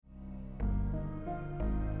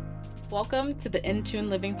Welcome to the In Tune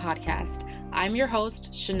Living podcast. I'm your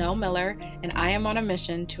host, Chanel Miller, and I am on a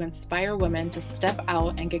mission to inspire women to step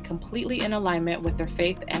out and get completely in alignment with their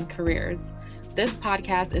faith and careers. This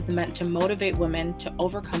podcast is meant to motivate women to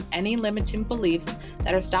overcome any limiting beliefs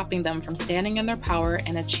that are stopping them from standing in their power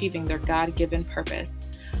and achieving their God-given purpose.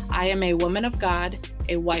 I am a woman of God,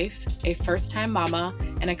 a wife, a first-time mama,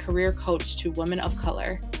 and a career coach to women of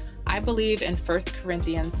color. I believe in 1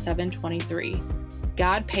 Corinthians 7:23.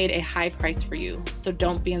 God paid a high price for you, so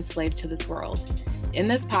don't be enslaved to this world. In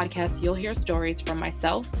this podcast, you'll hear stories from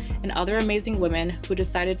myself and other amazing women who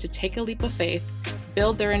decided to take a leap of faith,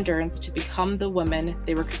 build their endurance to become the women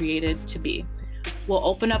they were created to be. We'll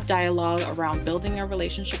open up dialogue around building a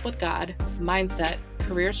relationship with God, mindset,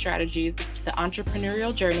 career strategies, the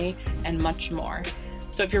entrepreneurial journey, and much more.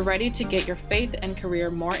 So if you're ready to get your faith and career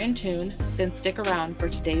more in tune, then stick around for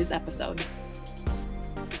today's episode.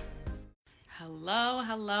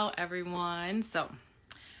 Hello, everyone. So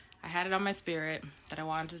I had it on my spirit that I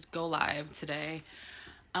wanted to go live today.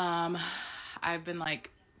 I've been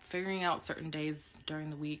figuring out certain days during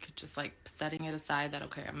the week, just setting it aside that,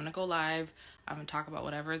 okay, I'm going to go live. I'm going to talk about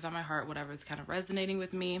whatever is on my heart, whatever is kind of resonating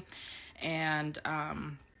with me. And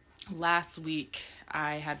last week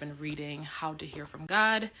I had been reading How to Hear from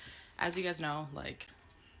God. As you guys know,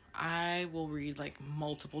 I will read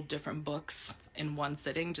multiple different books in one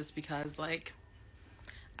sitting just because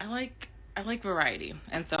I like variety.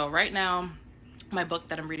 And so right now my book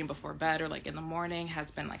that I'm reading before bed or in the morning has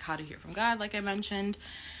been How to Hear from God, like I mentioned.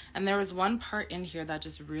 And there was one part in here that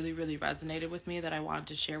just really, really resonated with me that I wanted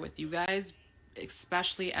to share with you guys,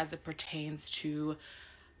 especially as it pertains to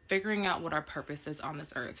figuring out what our purpose is on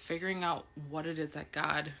this earth, figuring out what it is that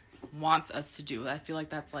God wants us to do. I feel like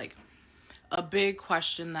that's a big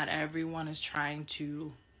question that everyone is trying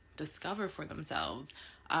to discover for themselves,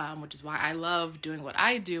 which is why I love doing what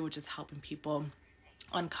I do, which is helping people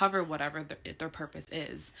uncover whatever their purpose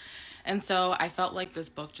is. And so I felt like this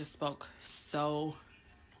book just spoke so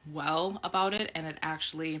well about it, and it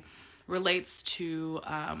actually relates to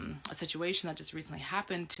a situation that just recently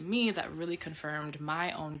happened to me that really confirmed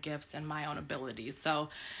my own gifts and my own abilities. So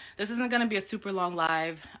this isn't going to be a super long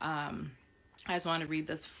live. I just want to read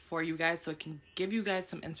this for you guys so it can give you guys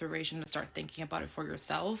some inspiration to start thinking about it for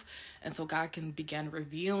yourself, and so God can begin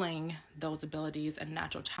revealing those abilities and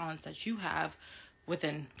natural talents that you have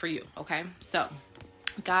within for you. Okay, so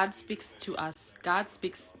God speaks to us. God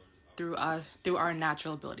speaks through us, through our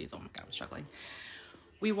natural abilities. Oh my God, I'm struggling.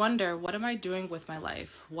 We wonder, what am I doing with my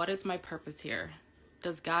life? What is my purpose here?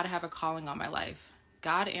 Does God have a calling on my life?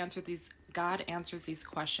 God answers these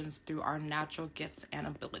questions through our natural gifts and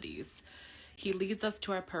abilities. He leads us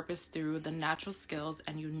to our purpose through the natural skills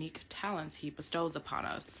and unique talents he bestows upon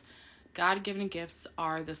us. God-given gifts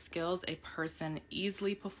are the skills a person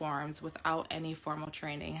easily performs without any formal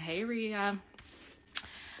training. Hey, Ria.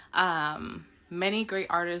 Many great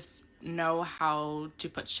artists know how to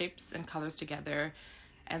put shapes and colors together,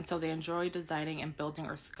 and so they enjoy designing and building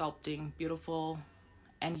or sculpting beautiful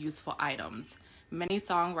and useful items. Many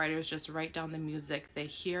songwriters just write down the music they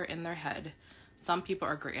hear in their head. Some people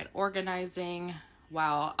are great at organizing,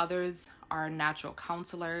 while others are natural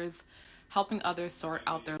counselors, helping others sort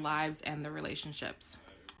out their lives and their relationships.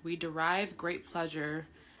 We derive great pleasure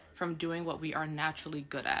from doing what we are naturally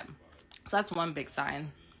good at. So that's one big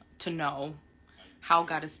sign to know how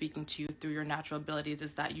God is speaking to you through your natural abilities,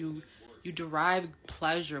 is that you derive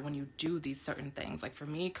pleasure when you do these certain things. For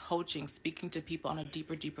me, coaching, speaking to people on a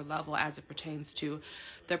deeper level as it pertains to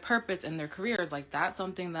their purpose and their careers, that's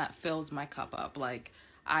something that fills my cup up.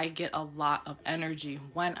 I get a lot of energy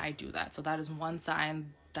when I do that. So that is one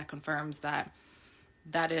sign that confirms that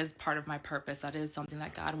is part of my purpose. That is something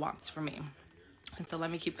that God wants for me. And so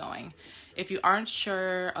let me keep going. If you aren't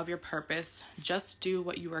sure of your purpose, just do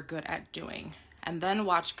what you are good at doing. And then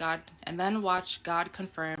watch God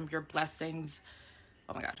confirm your blessings.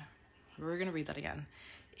 Oh my God. We're going to read that again.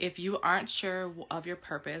 If you aren't sure of your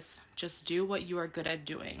purpose, just do what you are good at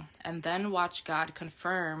doing. And then watch God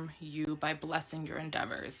confirm you by blessing your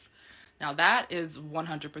endeavors. Now that is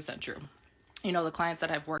 100% true. The clients that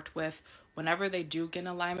I've worked with, whenever they do get in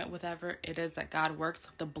alignment with whatever it is that God works,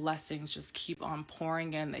 the blessings just keep on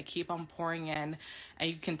pouring in. They keep on pouring in, and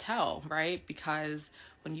you can tell, right? Because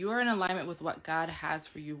when you are in alignment with what God has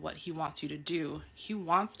for you, what he wants you to do, he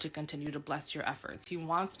wants to continue to bless your efforts. He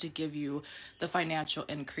wants to give you the financial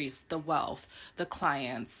increase, the wealth, the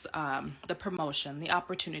clients, the promotion, the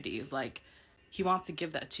opportunities. He wants to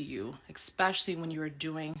give that to you, especially when you are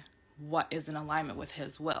doing what is in alignment with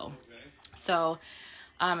his will. So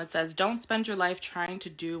it says, don't spend your life trying to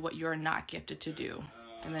do what you are not gifted to do.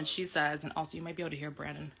 And then she says, and also you might be able to hear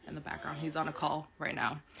Brandon in the background. He's on a call right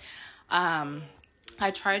now.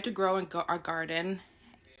 I tried to grow our garden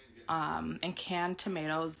and canned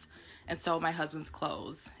tomatoes and sew my husband's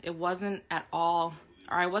clothes. I wasn't at all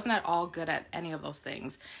good at any of those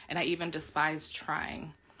things, and I even despised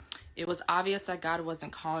trying. It was obvious that God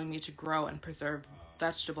wasn't calling me to grow and preserve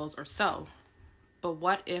vegetables or sew. But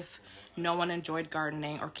what if no one enjoyed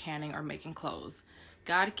gardening or canning or making clothes?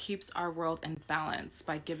 God keeps our world in balance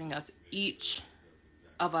by giving us each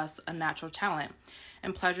of us a natural talent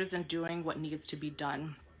and pleasures in doing what needs to be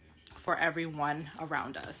done for everyone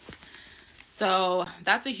around us. So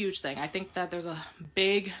that's a huge thing. I think that there's a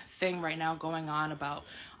big thing right now going on about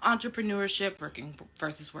entrepreneurship, working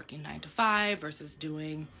 9 to 5 versus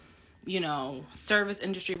doing, service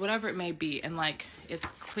industry, whatever it may be. And like, it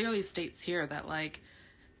clearly states here that like,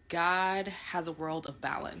 God has a world of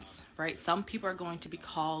balance, right? Some people are going to be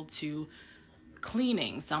called to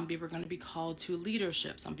cleaning. Some people are going to be called to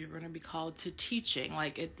leadership. Some people are going to be called to teaching.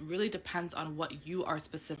 Like, it really depends on what you are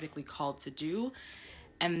specifically called to do,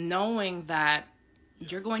 and knowing that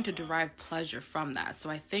you're going to derive pleasure from that. So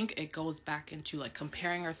I think it goes back into like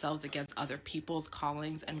comparing ourselves against other people's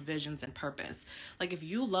callings and visions and purpose. Like, if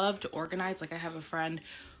you love to organize, like I have a friend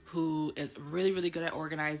who is really, really good at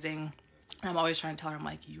organizing. I'm always trying to tell her, I'm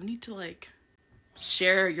like, you need to like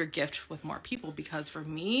share your gift with more people, because for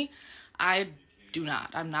me, I'm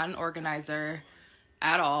not an organizer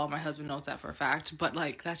at all. My husband knows that for a fact, but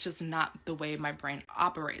like, that's just not the way my brain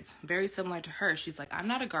operates. Very similar to her. She's like, I'm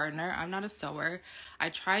not a gardener. I'm not a sewer. I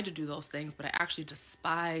tried to do those things, but I actually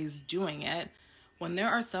despise doing it, when there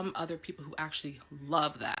are some other people who actually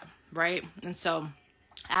love that. Right. And so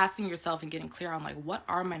asking yourself and getting clear on like, what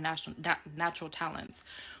are my natural talents?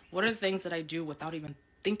 What are the things that I do without even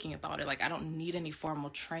thinking about it? Like, I don't need any formal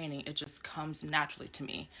training. It just comes naturally to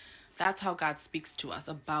me. That's how God speaks to us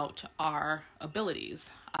about our abilities.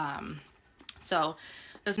 So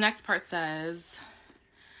this next part says,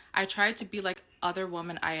 I tried to be like other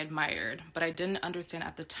women I admired, but I didn't understand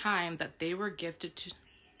at the time that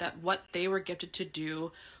what they were gifted to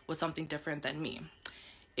do was something different than me.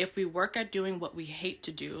 If we work at doing what we hate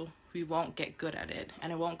to do, we won't get good at it,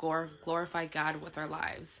 and it won't glorify God with our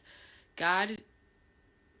lives. God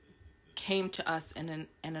came to us in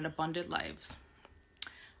an abundant life.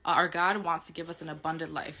 Our God wants to give us an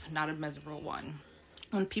abundant life, not a miserable one.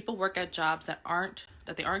 When people work at jobs that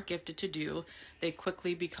they aren't gifted to do, they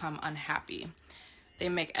quickly become unhappy. They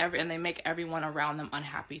make everyone around them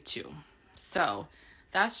unhappy too. So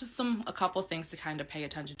that's just a couple things to kind of pay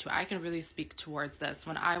attention to. I can really speak towards this.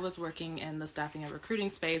 When I was working in the staffing and recruiting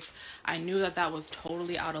space, I knew that was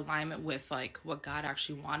totally out of alignment with like what God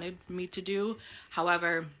actually wanted me to do.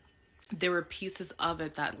 However, there were pieces of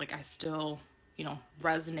it that like I still,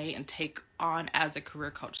 resonate and take on as a career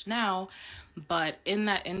coach now. But in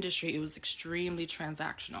that industry, it was extremely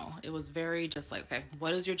transactional. It was very just like, okay,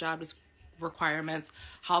 what is your job requirements?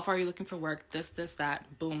 How far are you looking for work? This, that,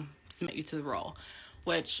 boom, submit you to the role.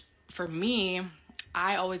 Which for me,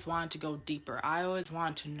 I always wanted to go deeper. I always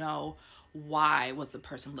wanted to know why was the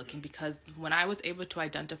person looking, because when I was able to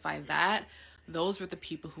identify that, those were the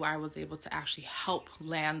people who I was able to actually help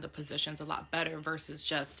land the positions a lot better versus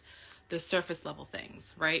just the surface level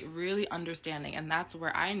things, right? Really understanding. And that's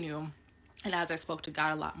where I knew. And as I spoke to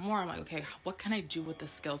God a lot more, I'm like, okay, what can I do with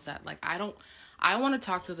this skill set? Like, I want to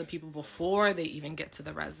talk to the people before they even get to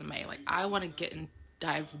the resume. Like, I want to get and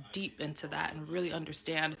dive deep into that and really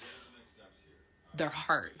understand their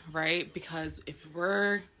heart, right? Because if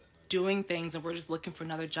we're doing things and we're just looking for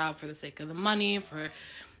another job for the sake of the money,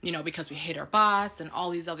 because we hate our boss and all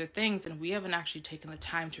these other things, and we haven't actually taken the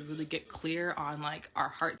time to really get clear on like our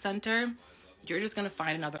heart center, you're just going to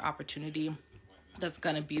find another opportunity that's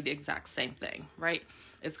going to be the exact same thing, right?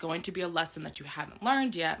 It's going to be a lesson that you haven't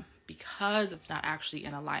learned yet because it's not actually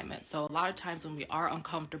in alignment. So a lot of times when we are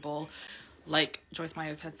uncomfortable, like Joyce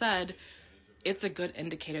Myers had said, it's a good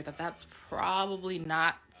indicator that that's probably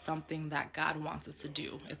not something that God wants us to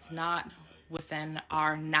do. It's not within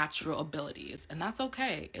our natural abilities, and that's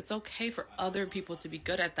okay. It's okay for other people to be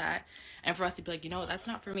good at that and for us to be like, that's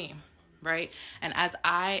not for me, right? And as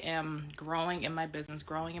I am growing in my business,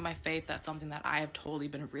 growing in my faith, that's something that I have totally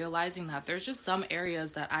been realizing, that there's just some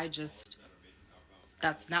areas that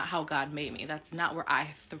that's not how God made me. That's not where I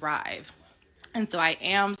thrive. And so I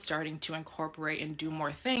am starting to incorporate and do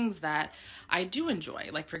more things that I do enjoy.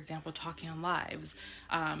 Like, for example, talking on lives,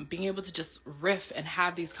 being able to just riff and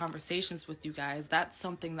have these conversations with you guys. That's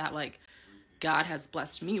something that like God has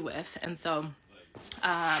blessed me with. And so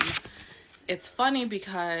it's funny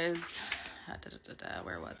because,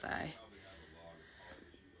 where was I?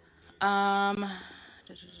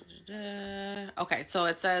 Okay, so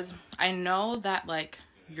it says, I know that like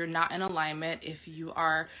you're not in alignment if you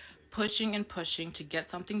are pushing and pushing to get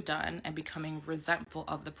something done and becoming resentful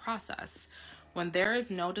of the process. When there is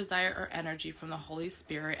no desire or energy from the Holy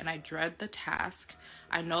Spirit and I dread the task,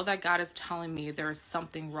 I know that God is telling me there is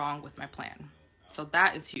something wrong with my plan. So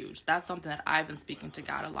that is huge. That's something that I've been speaking to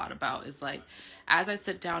God a lot about, is like, as I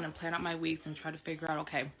sit down and plan out my weeks and try to figure out,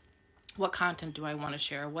 okay, what content do I want to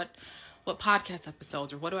share? What podcast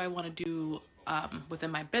episodes, or what do I want to do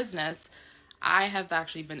within my business? I have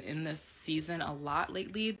actually been in this season a lot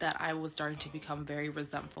lately that I was starting to become very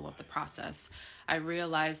resentful of the process. I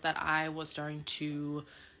realized that I was starting to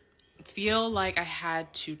feel like I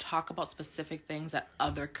had to talk about specific things that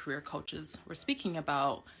other career coaches were speaking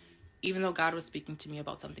about, even though God was speaking to me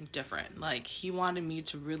about something different. Like, he wanted me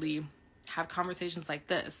to really have conversations like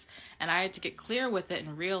this. And I had to get clear with it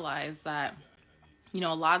and realize that, a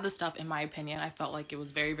lot of the stuff, in my opinion, I felt like it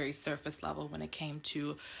was very, very surface level when it came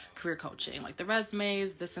to career coaching, like the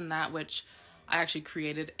resumes, this and that, which I actually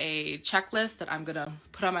created a checklist that I'm going to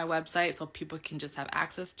put on my website so people can just have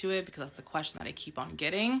access to it, because that's the question that I keep on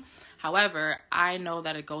getting. However, I know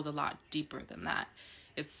that it goes a lot deeper than that.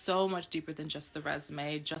 It's so much deeper than just the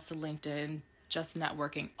resume, just the LinkedIn, just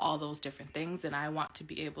networking, all those different things. And I want to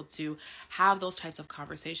be able to have those types of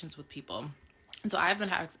conversations with people. And so I've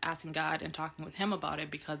been asking God and talking with him about it,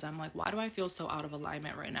 because I'm like, why do I feel so out of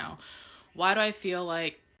alignment right now? Why do I feel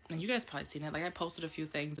like, and you guys probably seen it, like I posted a few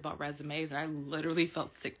things about resumes and I literally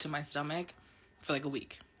felt sick to my stomach for like a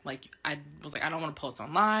week. Like, I was like, I don't want to post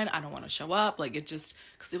online. I don't want to show up. Like, it just,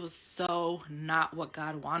 because it was so not what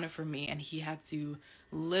God wanted for me. And he had to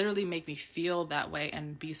literally make me feel that way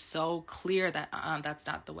and be so clear that that's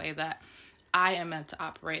not the way that I am meant to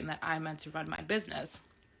operate and that I'm meant to run my business.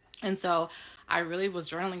 And so I really was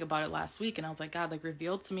journaling about it last week, and I was like, God, like,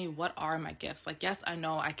 reveal to me, what are my gifts? Like, yes, I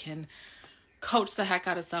know I can coach the heck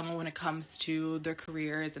out of someone when it comes to their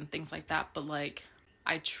careers and things like that, but like,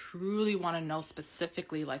 I truly want to know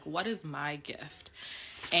specifically, like, what is my gift?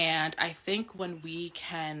 And I think when we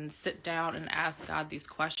can sit down and ask God these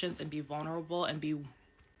questions and be vulnerable and be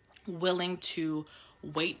willing to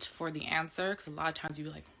wait for the answer, because a lot of times we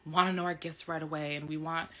like want to know our gifts right away,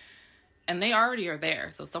 and they already are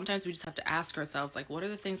there. So sometimes we just have to ask ourselves, like, what are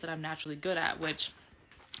the things that I'm naturally good at? Which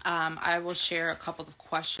I will share a couple of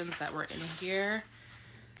questions that were in here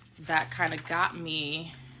that kind of got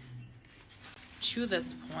me to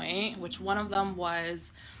this point, which one of them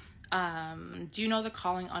was, do you know the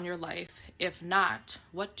calling on your life? If not,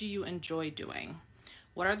 what do you enjoy doing?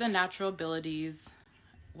 What are your natural abilities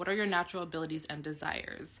and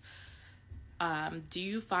desires? Do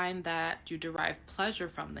you find that you derive pleasure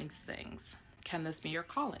from these things? Can this be your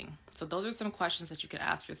calling? So those are some questions that you could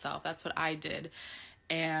ask yourself. That's what I did.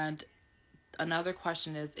 And another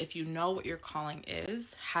question is, if you know what your calling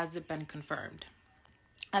is, has it been confirmed?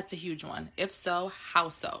 That's a huge one. If so, how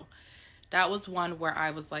so? That was one where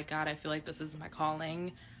I was like, God, I feel like this is my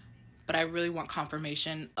calling, but I really want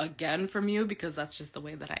confirmation again from you, because that's just the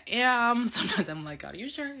way that I am. Sometimes I'm like, God, are you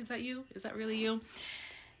sure? Is that you? Is that really you?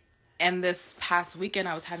 And this past weekend,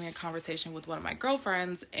 I was having a conversation with one of my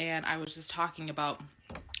girlfriends, and I was just talking about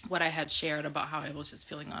what I had shared about how I was just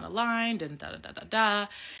feeling unaligned and da-da-da-da-da,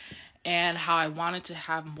 and how I wanted to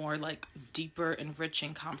have more like deeper,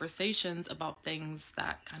 enriching conversations about things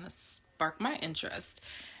that kind of spark my interest.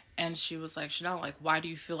 And she was like, Chanel, like, why do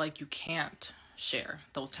you feel like you can't share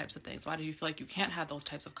those types of things? Why do you feel like you can't have those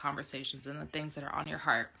types of conversations and the things that are on your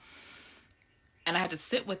heart? And I had to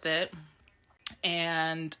sit with it.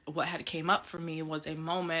 And what had came up for me was a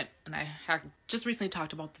moment, and I had just recently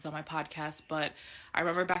talked about this on my podcast, but I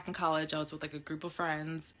remember back in college, I was with like a group of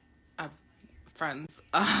friends,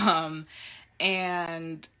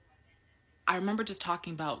 and I remember just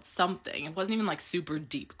talking about something. It wasn't even like super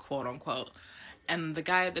deep, quote unquote. And the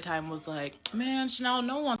guy at the time was like, man, Chanel,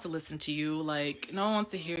 no one wants to listen to you. Like, no one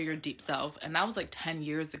wants to hear your deep self. And that was like 10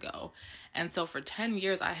 years ago. And so for 10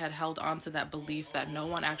 years, I had held on to that belief that no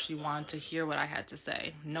one actually wanted to hear what I had to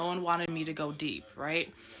say. No one wanted me to go deep,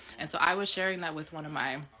 right? And so I was sharing that with one of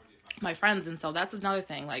my friends. And so that's another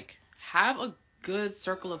thing. Like, have a good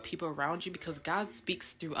circle of people around you, because God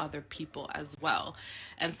speaks through other people as well.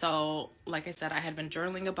 And so, like I said, I had been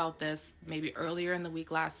journaling about this maybe earlier in the week,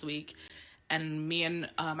 last week. And me and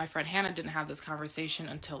my friend Hannah didn't have this conversation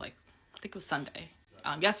until like, I think it was Sunday.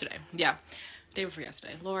 Yesterday. Yeah. Day before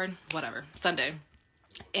yesterday. Lord, whatever. Sunday.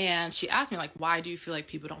 And she asked me, like, why do you feel like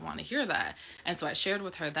people don't want to hear that? And so I shared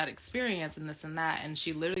with her that experience and this and that. And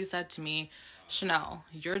she literally said to me, Chanel,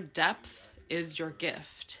 your depth is your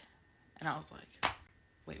gift. And I was like,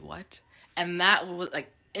 wait, what? And that was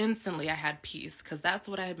like, instantly I had peace, because that's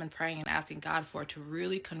what I had been praying and asking God for, to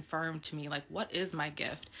really confirm to me, like, what is my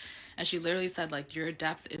gift? And she literally said, like, your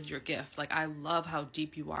depth is your gift. Like, I love how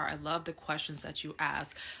deep you are. I love the questions that you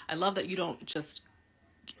ask. I love that you don't just,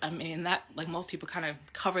 I mean, that, like, most people kind of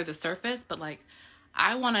cover the surface, but like,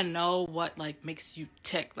 I want to know what, like, makes you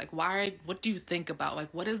tick. Like, why, what do you think about? Like,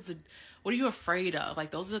 what are you afraid of?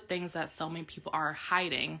 Like, those are the things that so many people are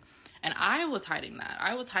hiding. And I was hiding that.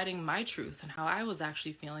 I was hiding my truth and how I was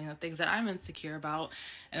actually feeling, the things that I'm insecure about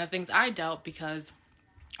and the things I doubt, because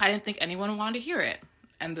I didn't think anyone wanted to hear it.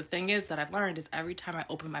 And the thing is that I've learned is every time I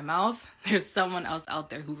open my mouth, there's someone else out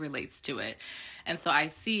there who relates to it. And so I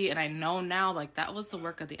see and I know now, like, that was the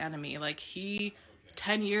work of the enemy. Like, he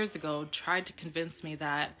 10 years ago tried to convince me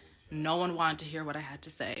that no one wanted to hear what I had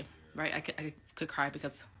to say, right? I could cry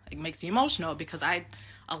because it makes me emotional, because I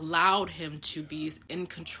allowed him to be in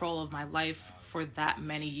control of my life for that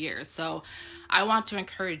many years. So I want to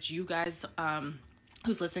encourage you guys,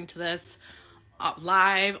 who's listening to this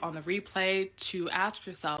live on the replay, to ask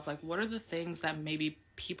yourself, like, what are the things that maybe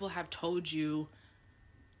people have told you,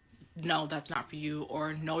 no, that's not for you,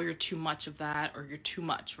 or no, you're too much of that, or you're too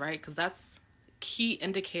much, right? Because that's key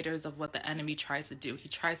indicators of what the enemy tries to do. He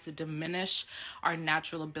tries to diminish our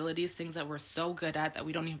natural abilities, things that we're so good at that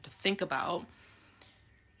we don't even have to think about,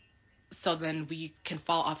 so then we can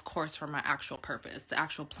fall off course from our actual purpose, the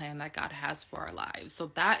actual plan that God has for our lives.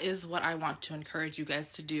 So that is what I want to encourage you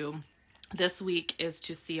guys to do this week, is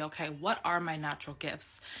to see, okay, what are my natural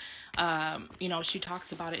gifts? She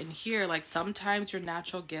talks about it in here, like, sometimes your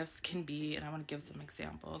natural gifts can be, and I want to give some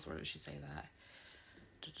examples. Where does she say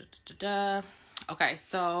that? Okay,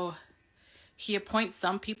 so he appoints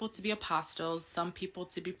some people to be apostles, some people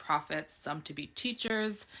to be prophets, some to be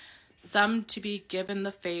teachers, some to be given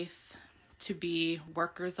the faith to be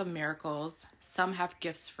workers of miracles. Some have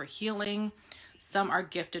gifts for healing. Some are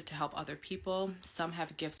gifted to help other people. Some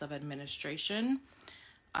have gifts of administration.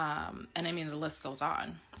 And I mean, the list goes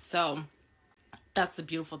on. So that's the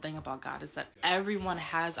beautiful thing about God, is that everyone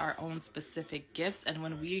has our own specific gifts. And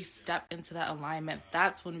when we step into that alignment,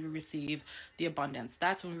 that's when we receive the abundance.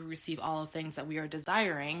 That's when we receive all the things that we are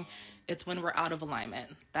desiring. It's when we're out of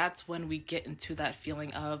alignment. That's when we get into that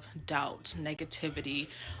feeling of doubt, negativity,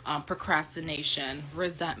 procrastination,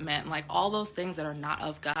 resentment, like all those things that are not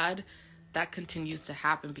of God. That continues to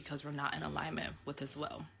happen because we're not in alignment with his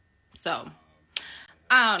will. So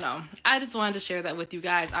I don't know. I just wanted to share that with you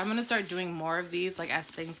guys. I'm going to start doing more of these, like, as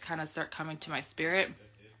things kind of start coming to my spirit.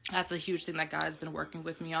 That's a huge thing that God has been working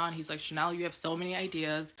with me on. He's like, Chanel, you have so many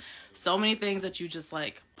ideas, so many things that you just,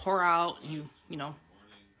 like, pour out.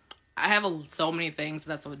 I have so many things.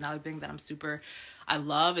 That's another thing that I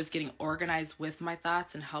love, is getting organized with my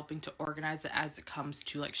thoughts and helping to organize it as it comes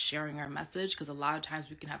to, like, sharing our message. Because a lot of times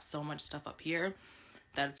we can have so much stuff up here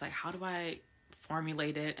that it's like, how do I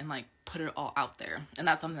formulate it and, like, put it all out there? And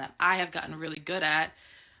that's something that I have gotten really good at,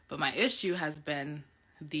 but my issue has been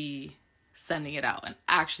the sending it out and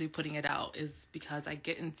actually putting it out, is because I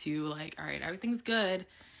get into, like, all right, everything's good.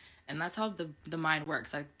 And that's how the mind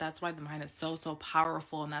works. Like, that's why the mind is so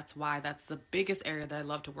powerful. And that's why that's the biggest area that I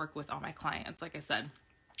love to work with all my clients. Like I said,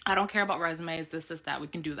 I don't care about resumes, this, that. We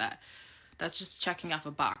can do that. That's just checking off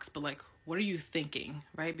a box. But, like, what are you thinking,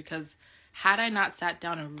 right? Because had I not sat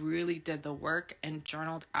down and really did the work and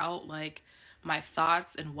journaled out, like, my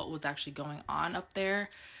thoughts and what was actually going on up there,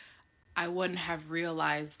 I wouldn't have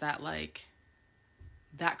realized that, like,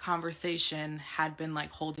 that conversation had been,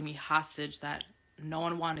 like, holding me hostage, that no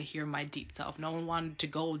one wanted to hear my deep self. No one wanted to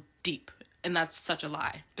go deep. And that's such a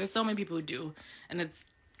lie. There's so many people who do. And it's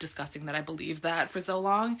disgusting that I believed that for so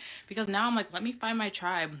long, because now I'm like, let me find my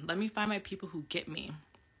tribe. Let me find my people who get me.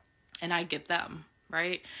 And I get them,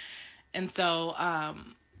 right? And so, I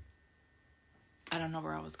don't know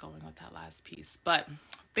where I was going with that last piece, but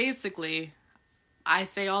basically, I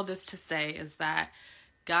say all this to say is that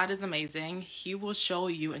God is amazing. He will show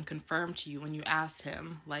you and confirm to you when you ask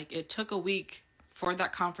him. Like, it took a week for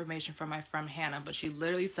that confirmation from my friend Hannah, but she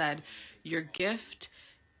literally said, your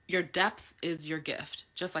depth is your gift,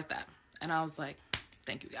 just like that. And I was like,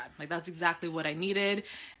 thank you, God. Like, that's exactly what I needed.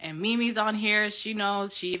 And Mimi's on here. She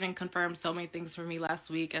knows. She even confirmed so many things for me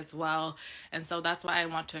last week as well. And so that's why I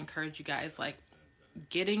want to encourage you guys, like,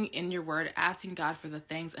 getting in your word, asking God for the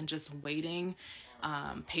things, and just waiting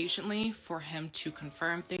patiently for him to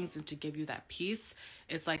confirm things and to give you that peace.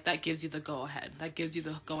 It's like, that gives you the go ahead. That gives you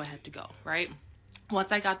the go ahead to go, right?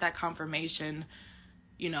 Once I got that confirmation,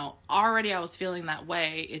 already I was feeling that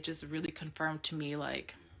way. It just really confirmed to me,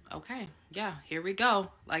 like, okay, yeah, here we go.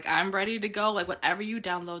 Like, I'm ready to go. Like, whatever you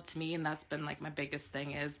download to me, and that's been, like, my biggest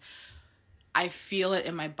thing is, I feel it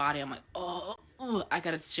in my body. I'm like, oh, I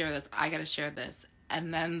gotta share this. I gotta share this.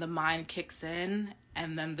 And then the mind kicks in,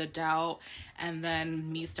 and then the doubt, and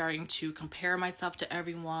then me starting to compare myself to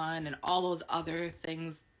everyone, and all those other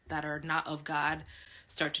things that are not of God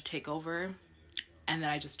start to take over. And then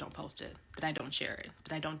I just don't post it. Then I don't share it.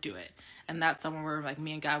 Then I don't do it. And that's somewhere where, like,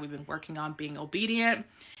 me and God, we've been working on being obedient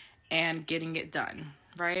and getting it done,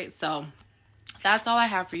 right? So that's all I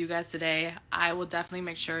have for you guys today. I will definitely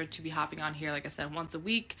make sure to be hopping on here, like I said, once a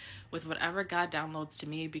week with whatever God downloads to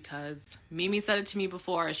me, because Mimi said it to me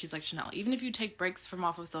before. She's like, Chanel, even if you take breaks from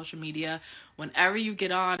off of social media, whenever you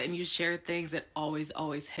get on and you share things, it always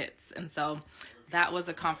hits. And so that was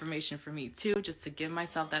a confirmation for me too, just to give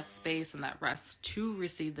myself that space and that rest to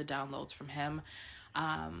receive the downloads from him.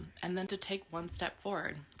 And then to take one step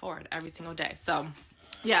forward every single day. So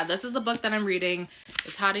yeah, this is the book that I'm reading.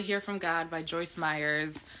 It's How to Hear from God by Joyce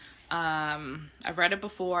Myers. I've read it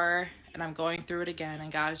before, and I'm going through it again,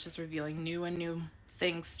 and God is just revealing new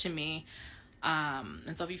things to me.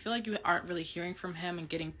 And so if you feel like you aren't really hearing from him and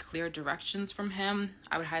getting clear directions from him,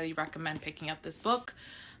 I would highly recommend picking up this book.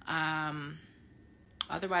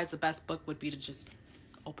 Otherwise, the best book would be to just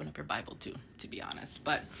open up your Bible too, to be honest.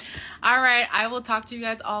 But all right, I will talk to you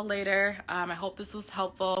guys all later. I hope this was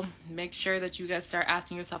helpful. Make sure that you guys start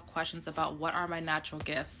asking yourself questions about what are my natural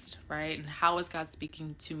gifts, right? And how is God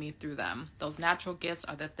speaking to me through them? Those natural gifts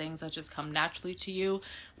are the things that just come naturally to you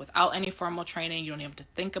without any formal training. You don't even have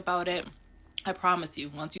to think about it. I promise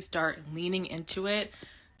you, once you start leaning into it,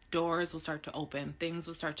 doors will start to open. Things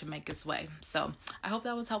will start to make its way. So I hope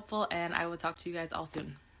that was helpful, and I will talk to you guys all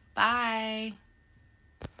soon. Bye.